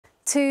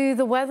To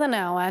the weather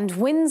now, and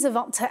winds of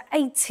up to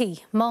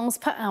 80 miles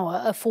per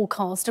hour are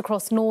forecast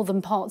across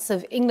northern parts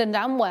of England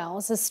and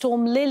Wales as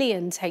Storm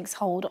Lilian takes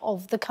hold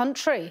of the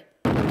country.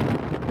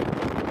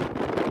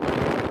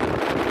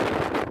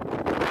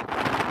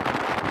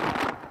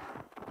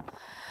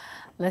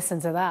 Listen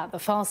to that. The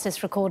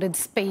fastest recorded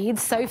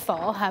speeds so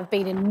far have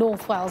been in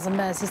North Wales and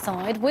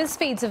Merseyside, with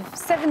speeds of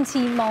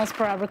 70 miles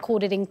per hour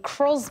recorded in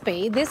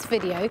Crosby. This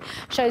video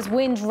shows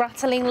wind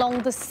rattling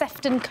along the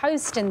Sefton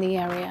coast in the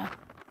area.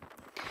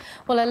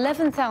 Well,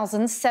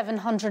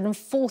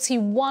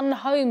 11,741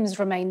 homes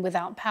remain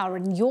without power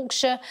in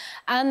Yorkshire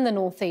and the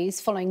North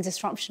East following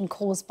disruption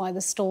caused by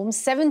the storm.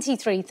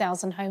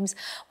 73,000 homes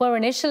were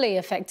initially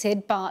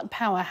affected, but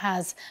power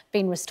has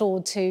been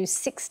restored to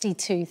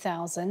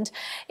 62,000.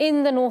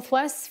 In the North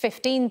West,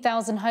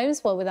 15,000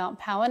 homes were without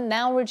power,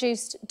 now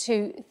reduced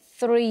to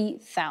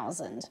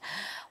 3,000.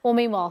 Well,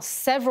 meanwhile,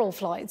 several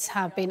flights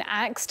have been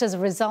axed as a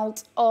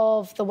result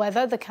of the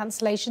weather. The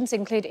cancellations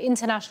include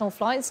international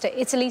flights to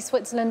Italy,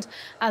 Switzerland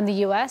and the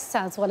US,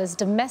 as well as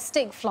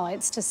domestic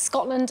flights to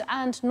Scotland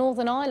and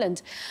Northern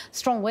Ireland.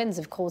 Strong winds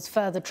have caused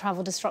further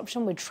travel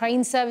disruption, with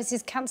train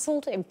services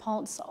cancelled in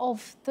parts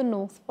of the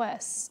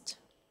northwest.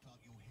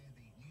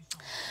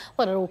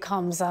 Well, it all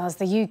comes as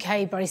the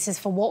UK braces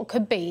for what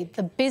could be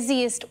the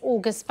busiest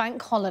August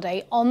bank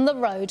holiday on the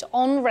road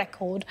on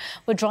record,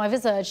 with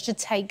drivers urged to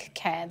take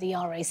care. The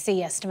RAC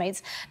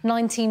estimates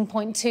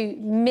 19.2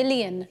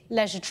 million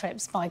leisure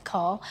trips by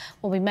car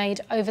will be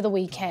made over the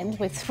weekend,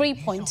 with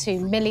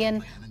 3.2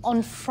 million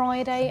on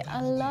Friday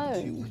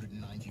alone.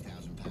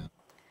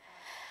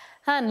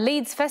 And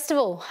Leeds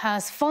Festival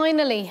has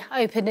finally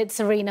opened its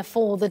arena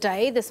for the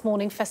day. This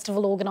morning,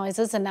 festival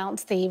organisers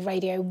announced the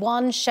Radio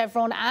 1,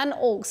 Chevron and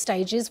Orc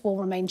stages will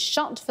remain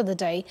shut for the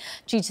day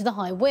due to the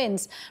high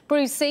winds.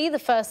 Brucey, the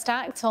first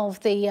act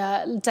of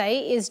the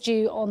day, is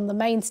due on the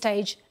main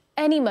stage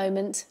any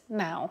moment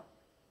now.